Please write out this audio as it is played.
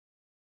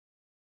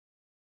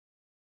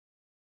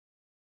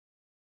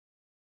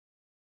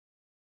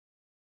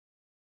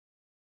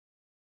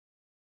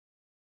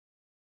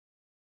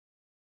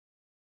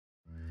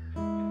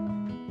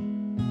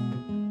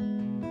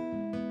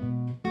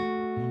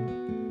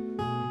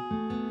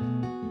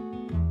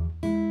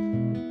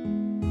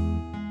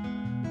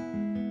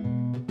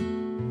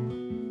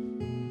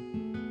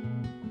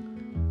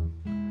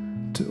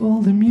To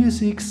all the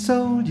music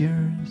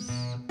soldiers,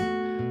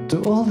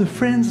 to all the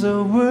friends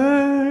of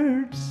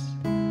words,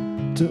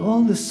 to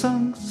all the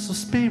songs of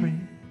spirit,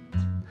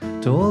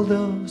 to all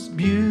those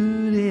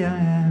beauty I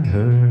have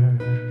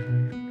heard.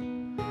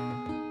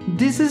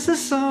 This is a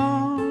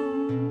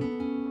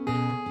song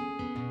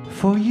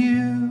for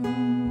you,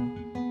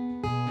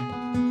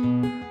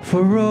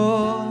 for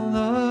all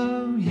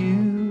of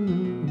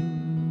you,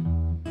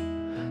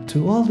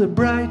 to all the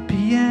bright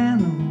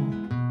piano,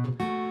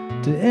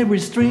 to every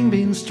string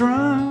being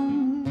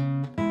strung,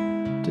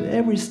 to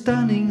every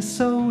stunning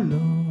solo,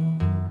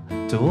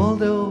 to all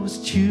those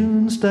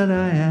tunes that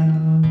I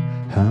have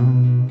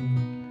hummed.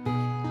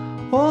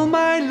 All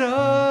my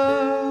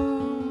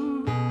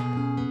love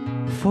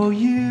for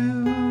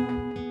you,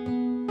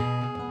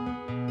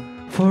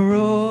 for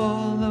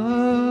all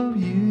of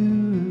you.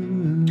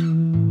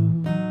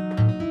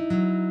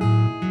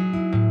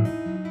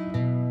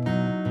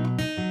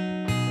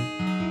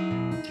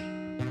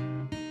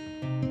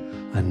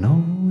 I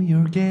know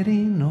you're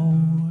getting old,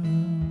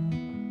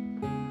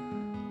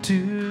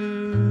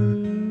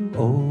 too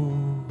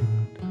old,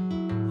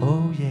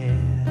 oh yeah.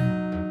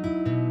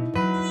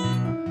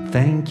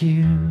 Thank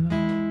you.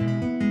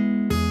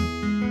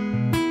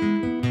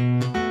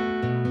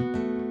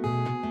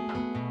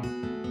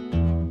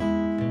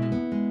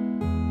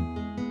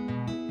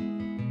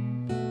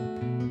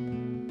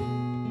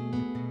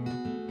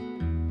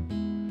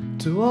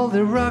 To all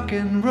the rock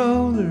and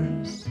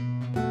rollers,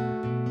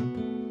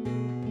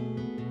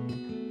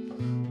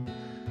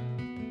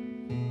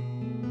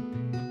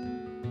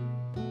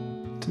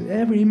 to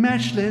every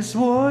matchless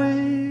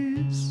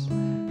voice,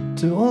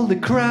 to all the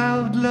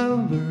crowd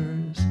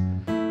lovers,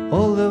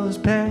 all those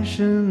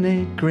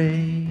passionate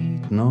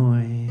great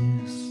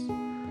noise.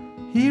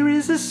 Here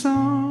is a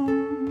song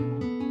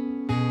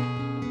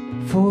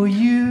for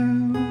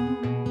you,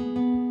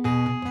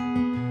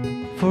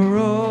 for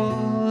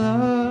all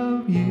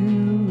of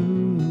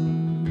you,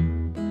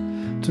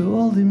 to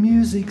all the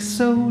music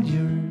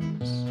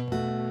soldiers,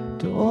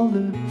 to all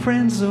the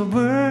friends of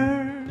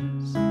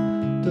words,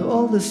 to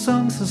all the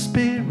songs of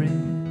spirit.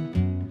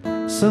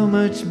 So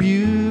much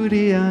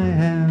beauty I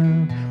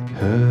have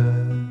heard.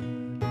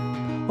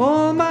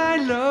 All my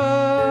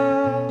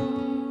love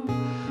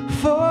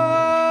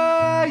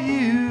for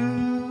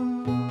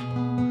you,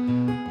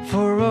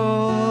 for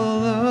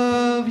all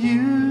of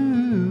you.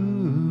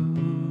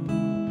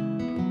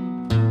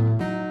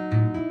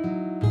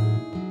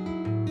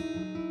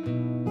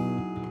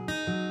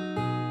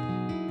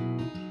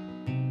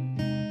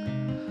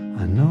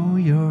 I know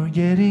you're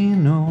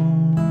getting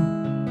old,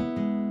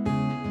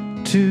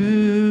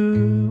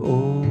 too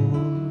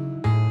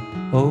old,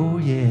 oh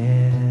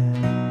yeah.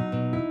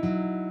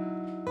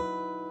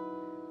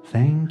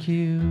 Thank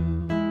you.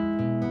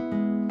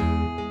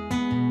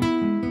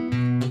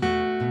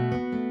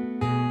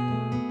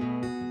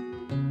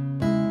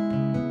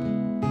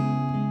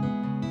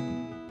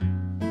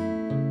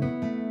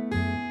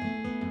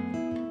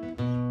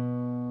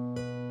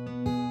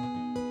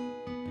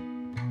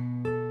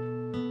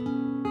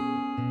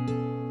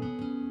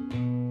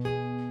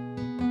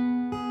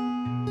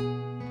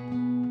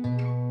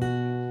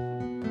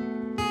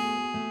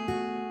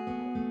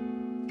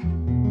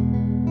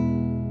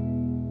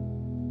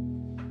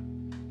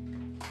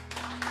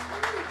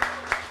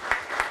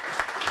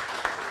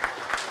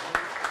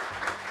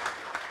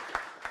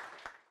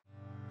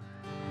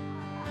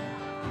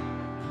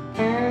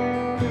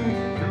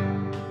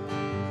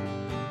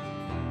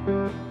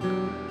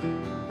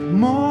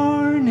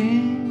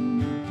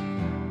 Morning,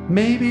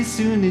 maybe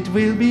soon it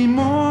will be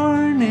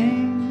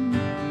morning,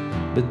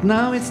 but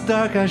now it's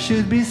dark, I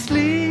should be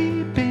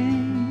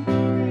sleeping.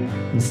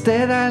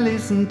 Instead I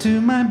listen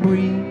to my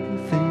breathing.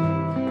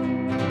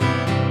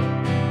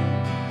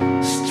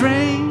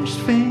 Strange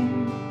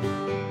thing,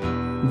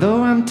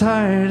 though I'm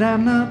tired,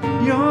 I'm not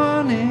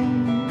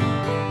yawning.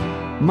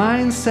 My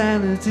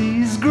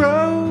insanity is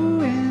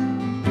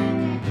growing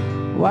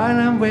while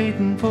I'm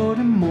waiting for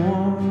the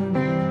morning.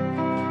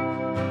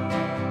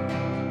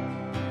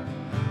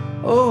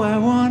 Oh, I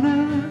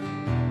wanna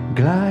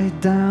glide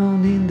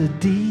down in the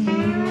deep,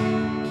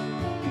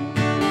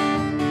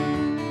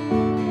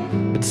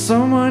 but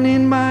someone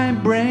in my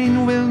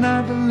brain will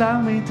not allow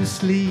me to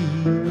sleep.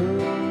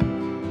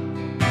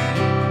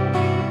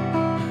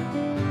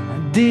 I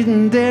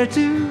didn't dare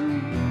to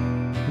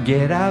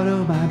get out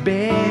of my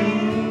bed,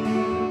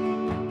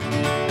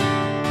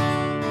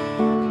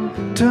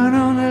 turn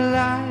on the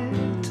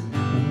light,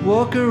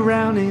 walk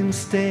around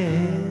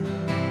instead.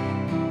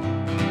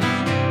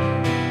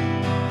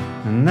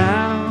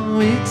 Now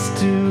it's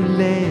too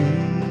late.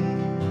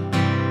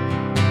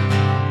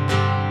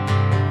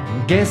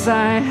 Guess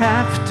I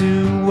have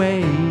to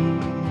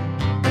wait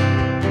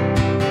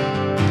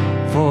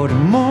for the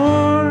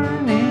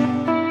morning.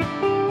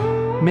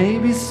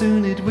 Maybe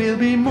soon it will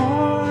be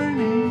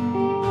morning,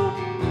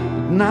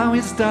 but now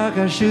it's dark,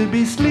 I should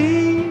be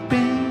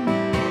sleeping.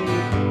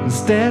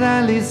 Instead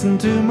I listen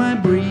to my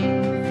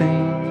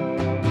breathing.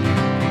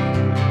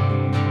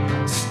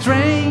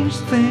 Strange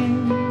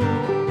thing,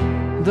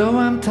 Though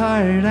I'm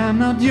tired, I'm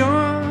not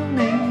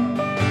yawning.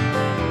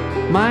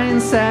 My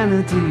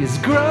insanity is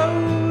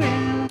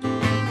growing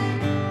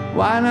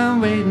while I'm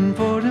waiting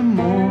for the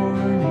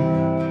morning.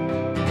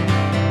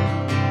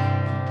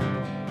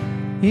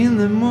 In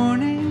the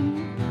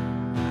morning,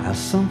 I have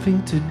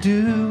something to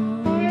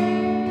do.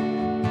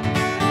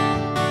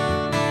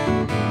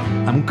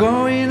 I'm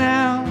going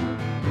out,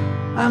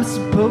 I'm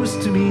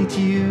supposed to meet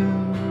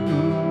you.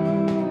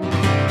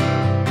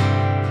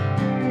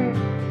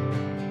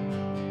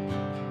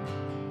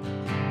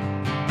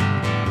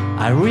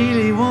 I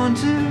really want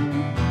to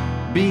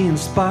be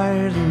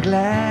inspired and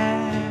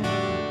glad,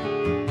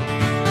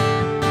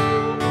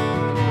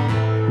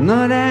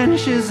 not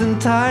anxious and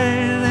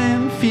tired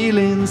and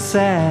feeling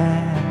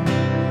sad.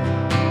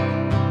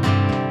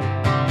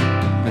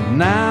 But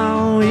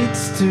now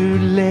it's too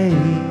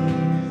late.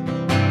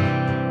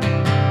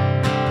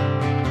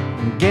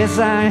 Guess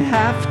I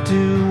have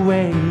to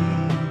wait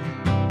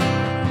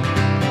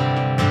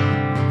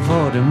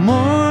for the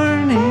morning.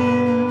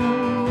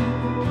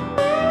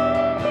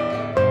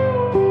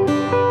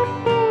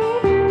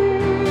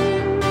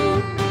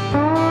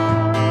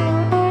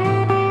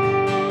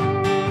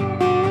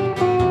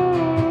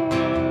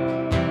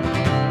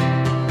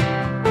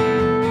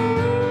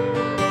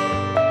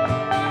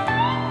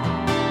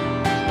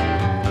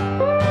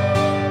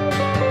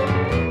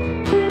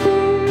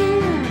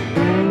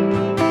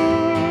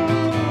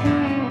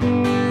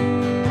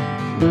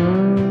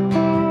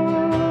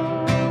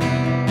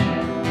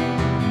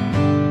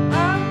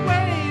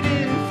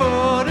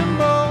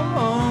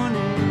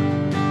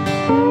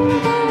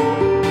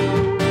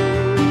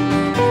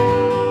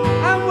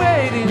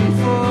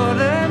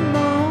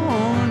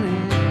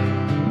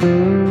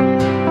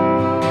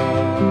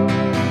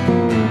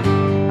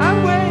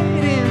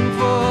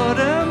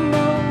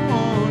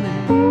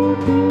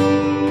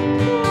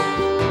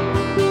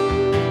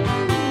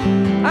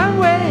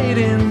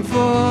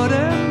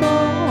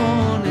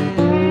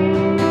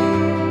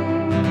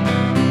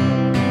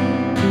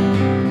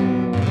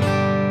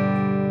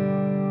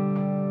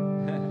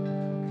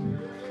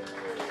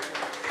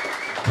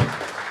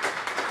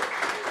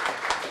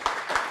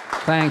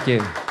 Thank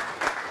you.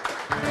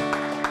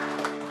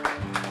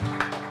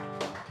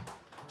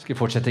 Ska vi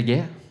fortsätta i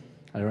G?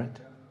 Är det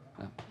right?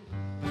 Ja.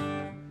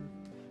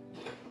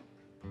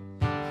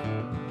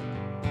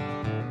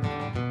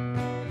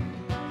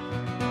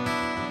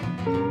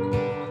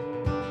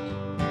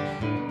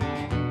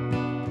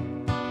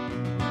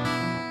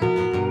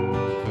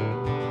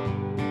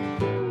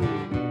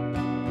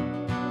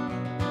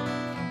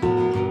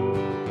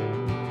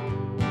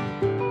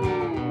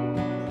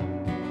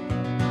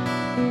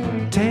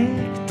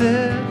 Take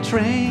the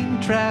train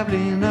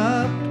traveling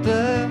up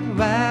the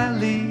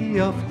valley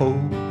of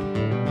hope.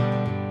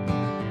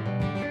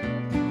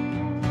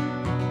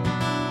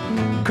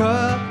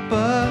 Cup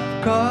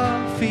of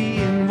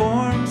coffee and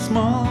warm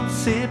small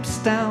sips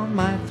down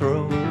my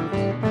throat.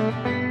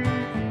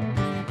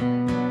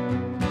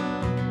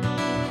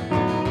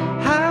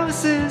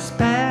 Houses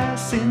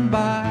passing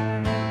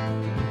by.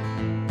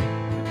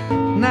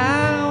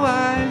 Now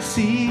I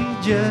see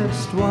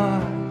just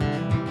what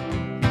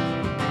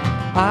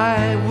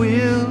I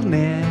will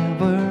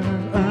never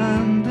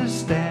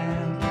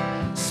understand.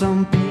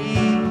 Some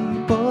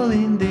people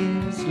in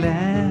this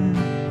land.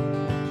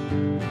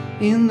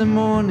 In the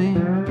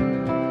morning,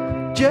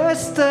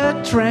 just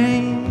a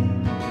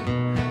train.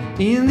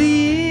 In the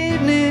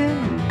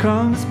evening,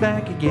 comes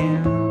back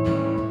again.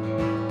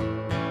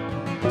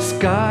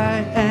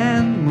 Sky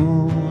and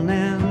moon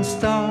and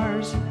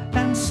stars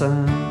and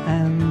sun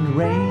and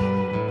rain.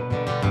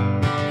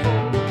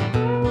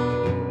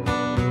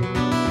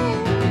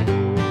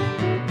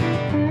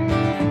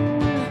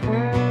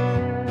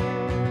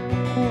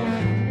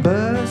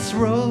 Bus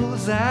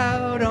rolls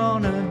out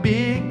on a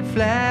big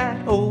flat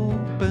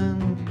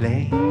open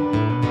plain.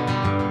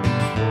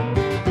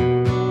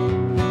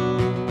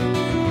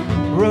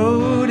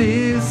 Road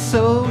is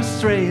so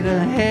straight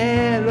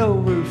ahead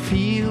over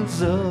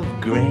fields of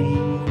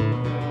grain.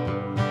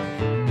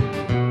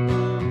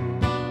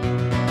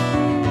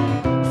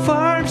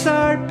 Farms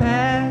are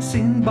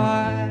passing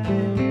by.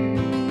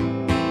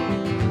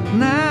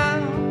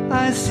 Now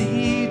I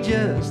see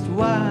just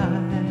why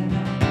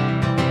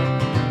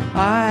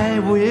I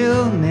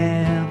will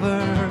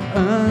never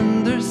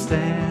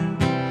understand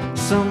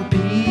some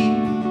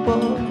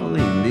people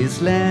in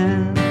this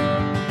land.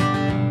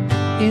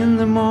 In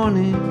the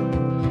morning,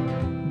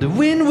 the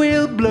wind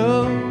will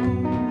blow.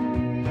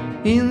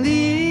 In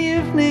the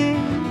evening,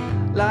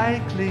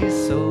 likely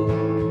so.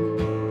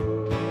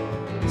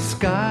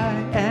 Sky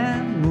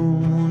and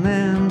moon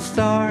and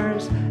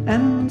stars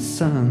and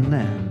sun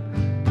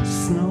and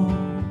snow.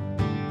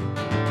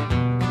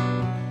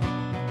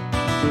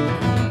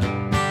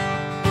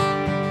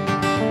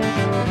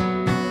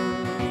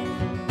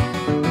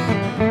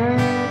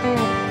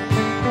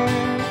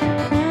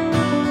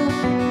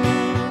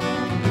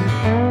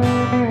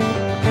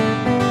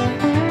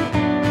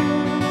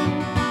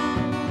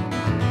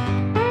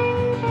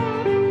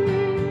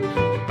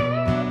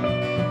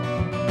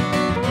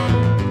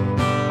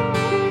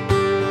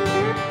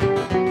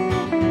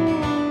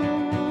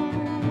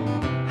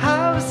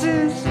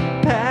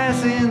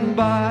 passing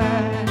by.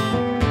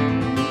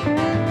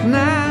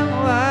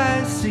 Now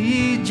I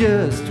see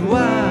just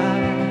why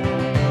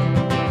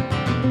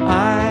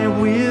I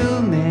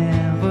will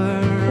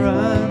never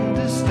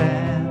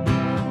understand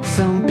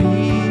some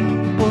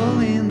people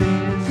in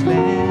this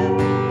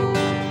land.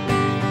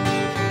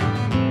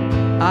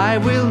 I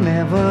will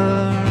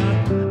never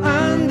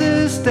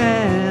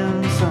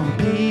understand some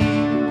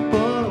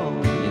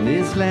people in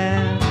this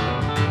land.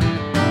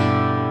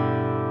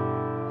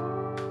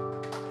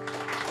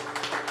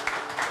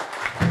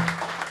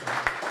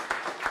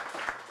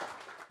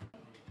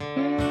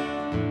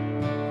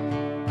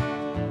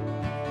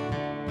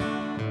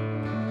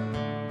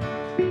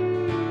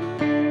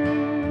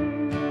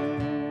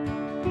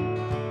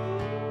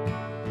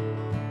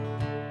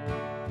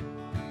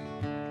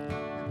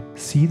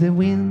 See the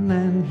wind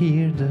and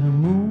hear the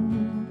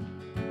moon.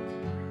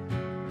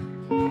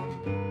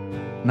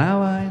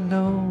 Now I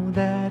know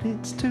that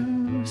it's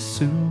too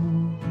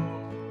soon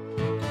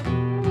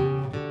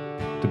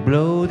to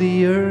blow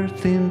the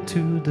earth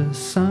into the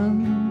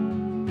sun,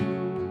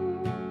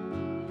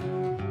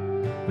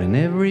 when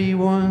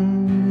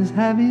everyone is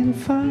having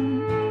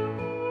fun.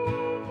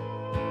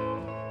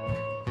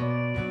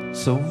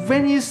 So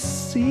when you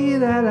see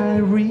that I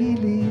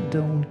really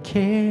don't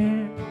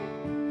care,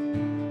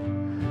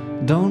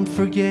 don't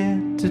forget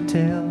to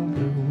tell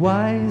the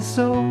wise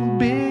old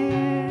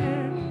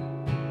bear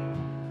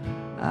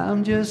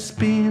I'm just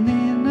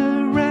spinning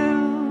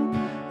around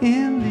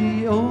in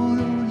the old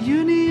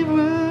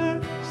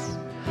universe,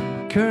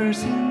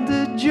 cursing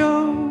the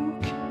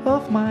joke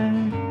of my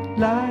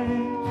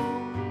life.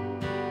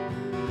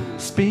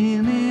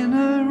 Spinning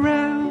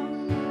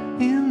around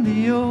in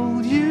the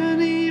old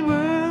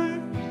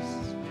universe,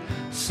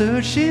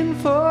 searching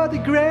for the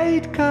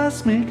great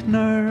cosmic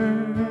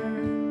nerve.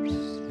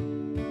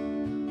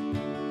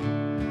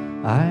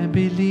 I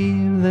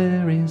believe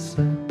there is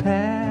a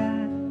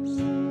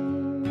past.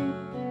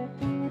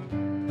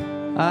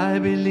 I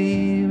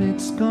believe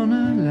it's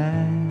gonna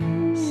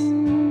last.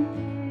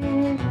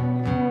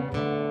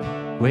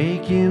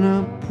 Waking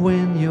up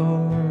when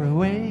you're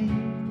awake,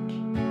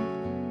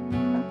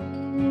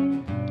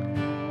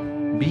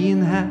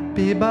 being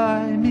happy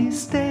by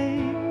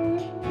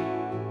mistake.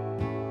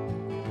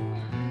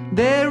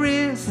 There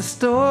is a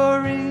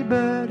story,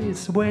 but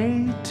it's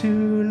way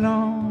too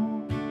long,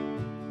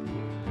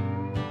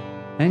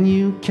 and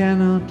you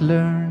cannot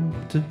learn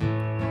to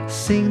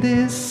sing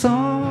this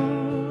song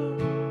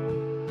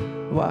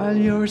while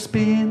you're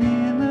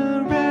spinning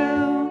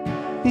around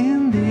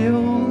in the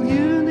old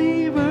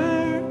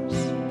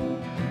universe,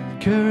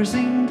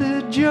 cursing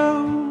the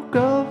joke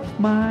of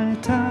my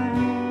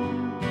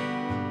time.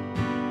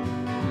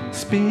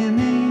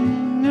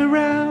 Spinning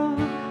around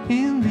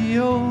in the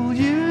old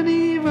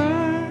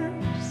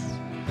universe,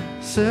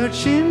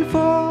 searching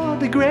for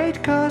the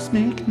great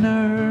cosmic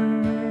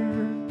nerve.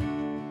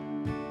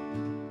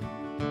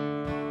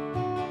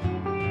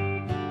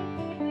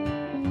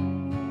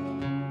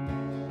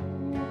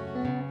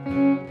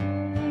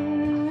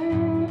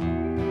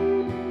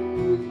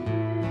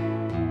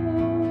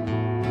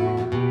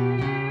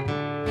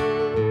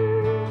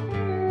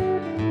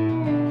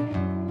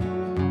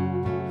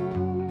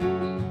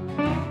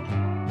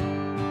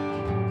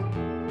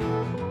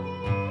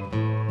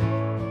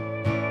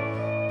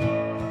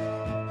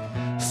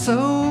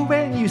 So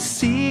when you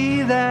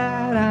see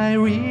that I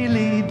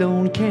really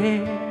don't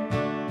care,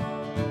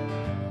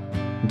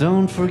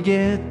 don't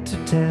forget to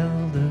tell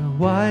the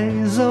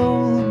wise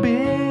old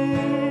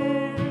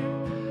bear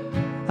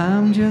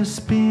I'm just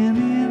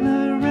spinning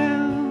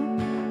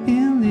around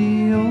in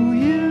the old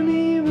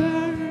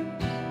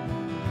universe,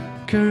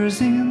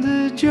 cursing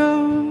the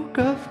joke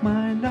of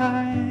my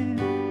life.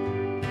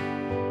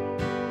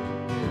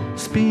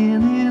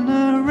 Spinning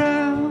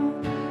around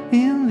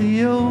in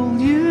the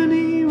old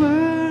universe,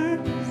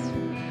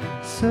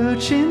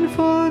 searching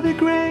for the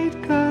great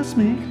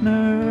cosmic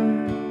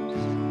nerves.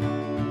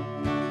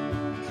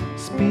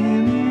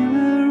 Spinning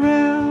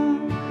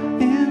around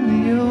in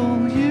the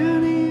old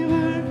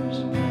universe.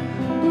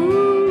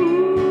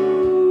 Ooh.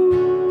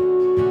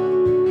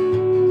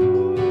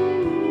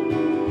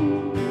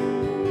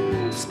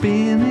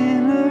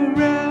 Spinning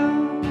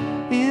around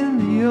in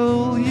the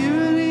old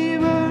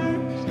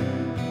universe.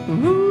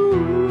 Ooh.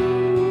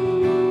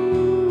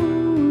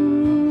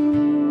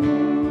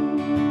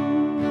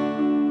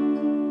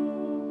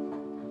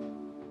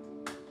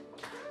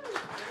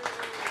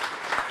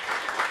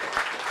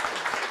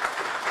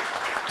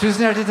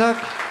 Tusen hjertelig takk.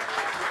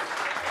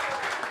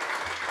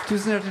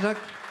 Tusen hjertelig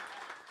takk.